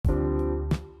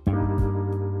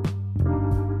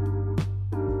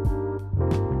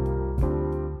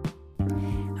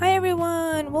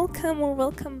and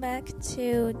welcome back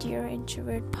to Dear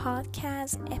Introvert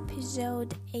Podcast,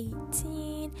 episode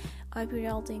 18. I hope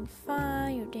you're all doing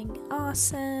fine, you're doing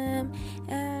awesome,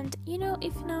 and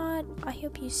if not, I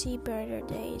hope you see better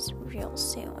days real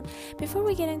soon. Before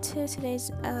we get into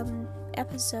today's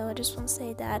episode, I just want to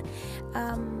say that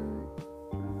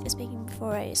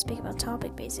before I speak about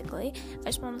topic, basically, I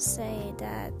just want to say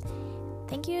that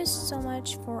thank you so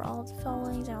much for all the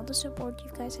followings and all the support you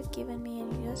guys have given me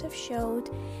and you guys have showed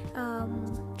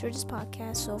through this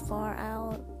podcast so far.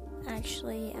 I'm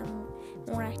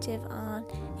more active on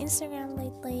Instagram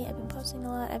lately. I've been posting a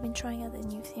lot. I've been trying out a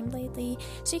new theme lately,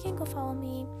 so you can go follow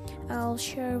me. I'll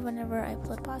share whenever I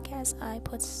upload podcasts. I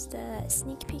put the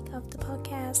sneak peek of the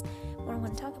podcast, what I'm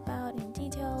going to talk about in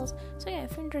details. So yeah,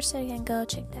 if you're interested, you can go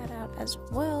check that out as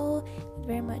well.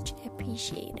 Very much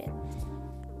appreciate it.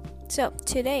 So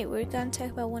today we're going to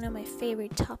talk about one of my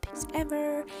favorite topics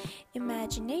ever,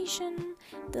 imagination,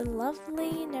 the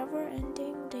lovely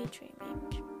never-ending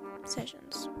daydreaming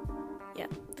sessions. Yeah,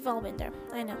 we've all been there,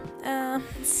 I know.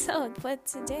 But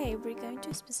today we're going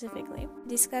to specifically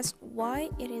discuss why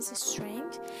it is a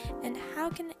strength and how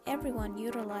can everyone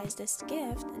utilize this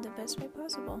gift in the best way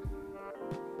possible.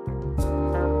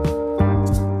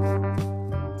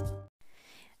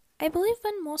 I believe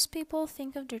when most people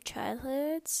think of their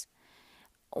childhoods,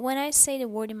 when I say the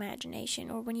word imagination,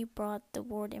 or when you brought the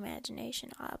word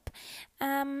imagination up,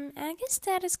 and I guess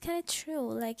that is kind of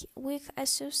true. Like, we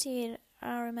associate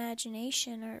our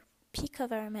imagination or peak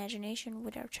of our imagination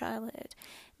with our childhood.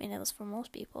 I mean, that was for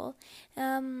most people.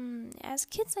 As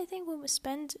kids, I think we always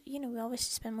spend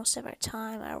most of our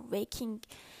time, our waking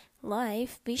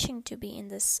life, wishing to be in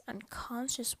this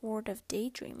unconscious world of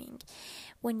daydreaming.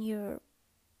 When you're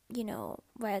your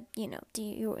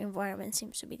environment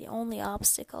seems to be the only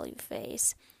obstacle you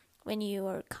face, when you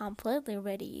are completely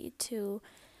ready to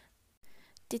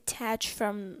detach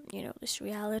from, this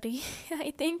reality.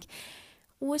 I think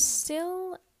we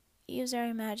still use our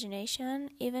imagination,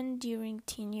 even during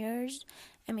teen years.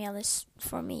 I mean, at least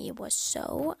for me, it was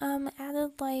so.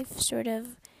 Adult life sort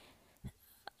of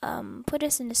put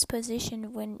us in this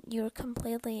position when you're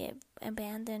completely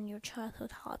abandon your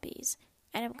childhood hobbies.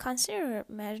 And I consider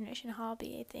imagination a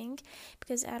hobby, I think,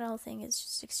 because adulting is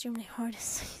just extremely hard.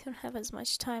 So you don't have as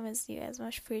much free time as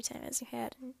you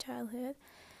had in childhood.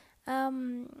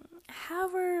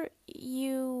 However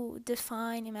you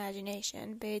define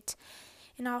imagination, but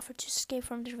in order to escape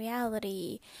from the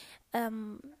reality,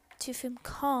 to feel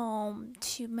calm,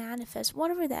 to manifest,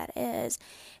 whatever that is,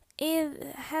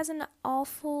 it has an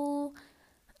awful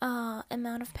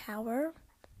amount of power.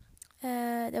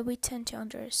 That we tend to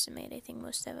underestimate, I think,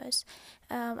 most of us.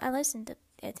 At least in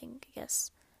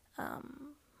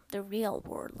the real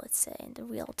world, let's say, in the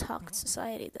real talk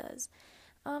society does.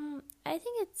 I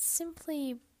think it's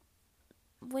simply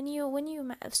when you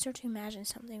start to imagine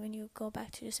something, when you go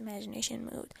back to this imagination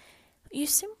mood, you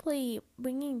simply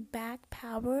bringing back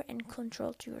power and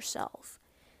control to yourself.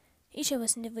 Each of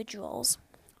us individuals,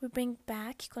 we bring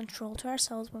back control to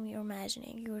ourselves when we are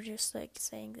imagining. You're just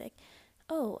saying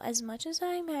oh, as much as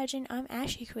I imagine, I'm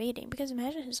actually creating, because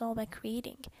imagination is all about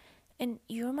creating, and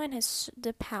your mind has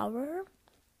the power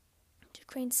to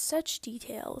create such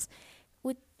details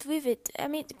with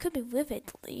it could be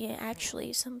vividly,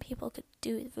 actually. Some people could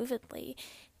do it vividly,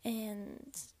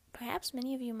 and perhaps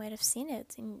many of you might have seen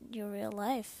it in your real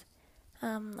life.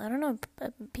 I don't know,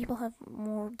 people have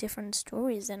more different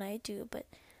stories than I do, but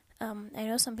I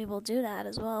know some people do that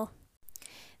as well.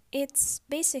 It's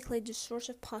basically the source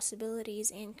of possibilities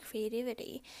and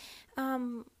creativity.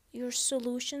 Your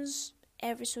solutions,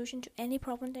 every solution to any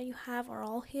problem that you have, are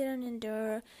all hidden in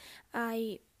there.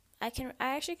 I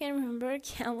actually can remember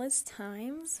countless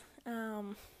times.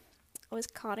 I was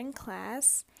caught in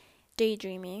class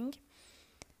daydreaming,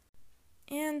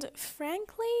 and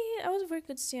frankly, I was a very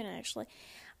good student. Actually,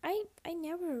 I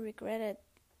never regretted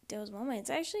those moments.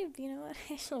 Actually, I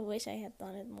actually wish I had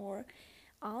done it more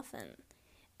often.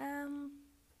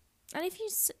 And if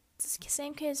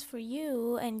same case for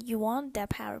you, and you want that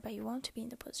power, but you want to be in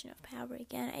the position of power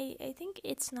again, I think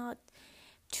it's not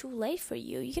too late for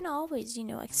you. You can always,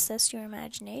 access your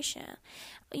imagination.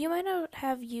 You might not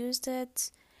have used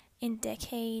it in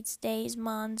decades, days,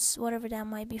 months, whatever that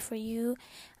might be for you.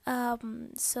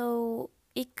 So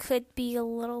it could be a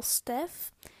little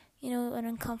stiff, and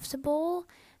uncomfortable.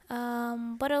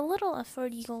 But a little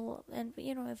effort, if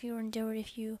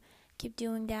you keep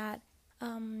doing that,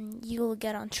 you'll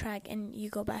get on track and you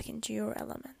go back into your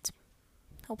element,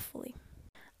 hopefully.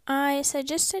 I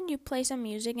suggested you play some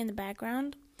music in the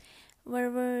background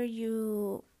wherever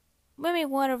you,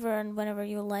 whatever and whenever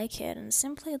you like it, and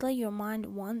simply let your mind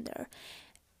wander.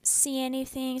 see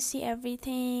anything, see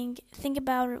everything, think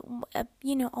about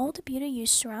all the beauty you're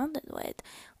surrounded with,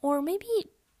 or maybe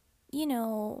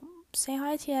say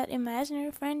hi to that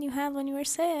imaginary friend you had when you were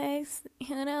 6.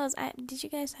 Who knows? Did you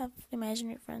guys have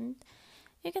imaginary friend?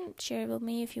 You can share it with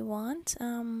me if you want.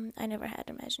 I never had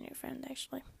an imaginary friend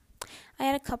actually. I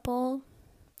had a couple,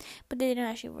 but they didn't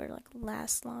actually were like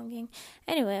last longing.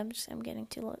 Anyway, I'm getting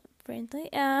too friendly.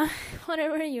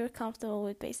 Whatever you're comfortable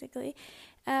with, basically.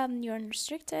 You're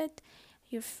unrestricted.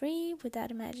 You're free without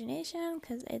imagination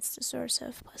because it's the source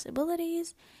of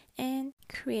possibilities and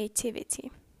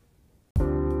creativity.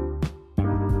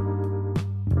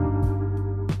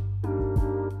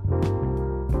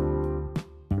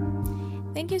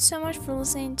 Thank you so much for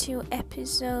listening to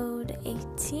episode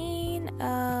 18.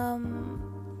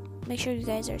 Make sure you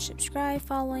guys are subscribed,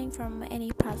 following from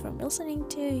any platform you're listening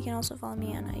to. You can also follow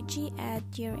me on IG at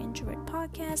Dear Introvert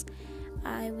Podcast.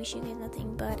 I wish you guys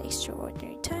nothing but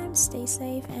extraordinary times. Stay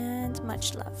safe and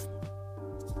much love.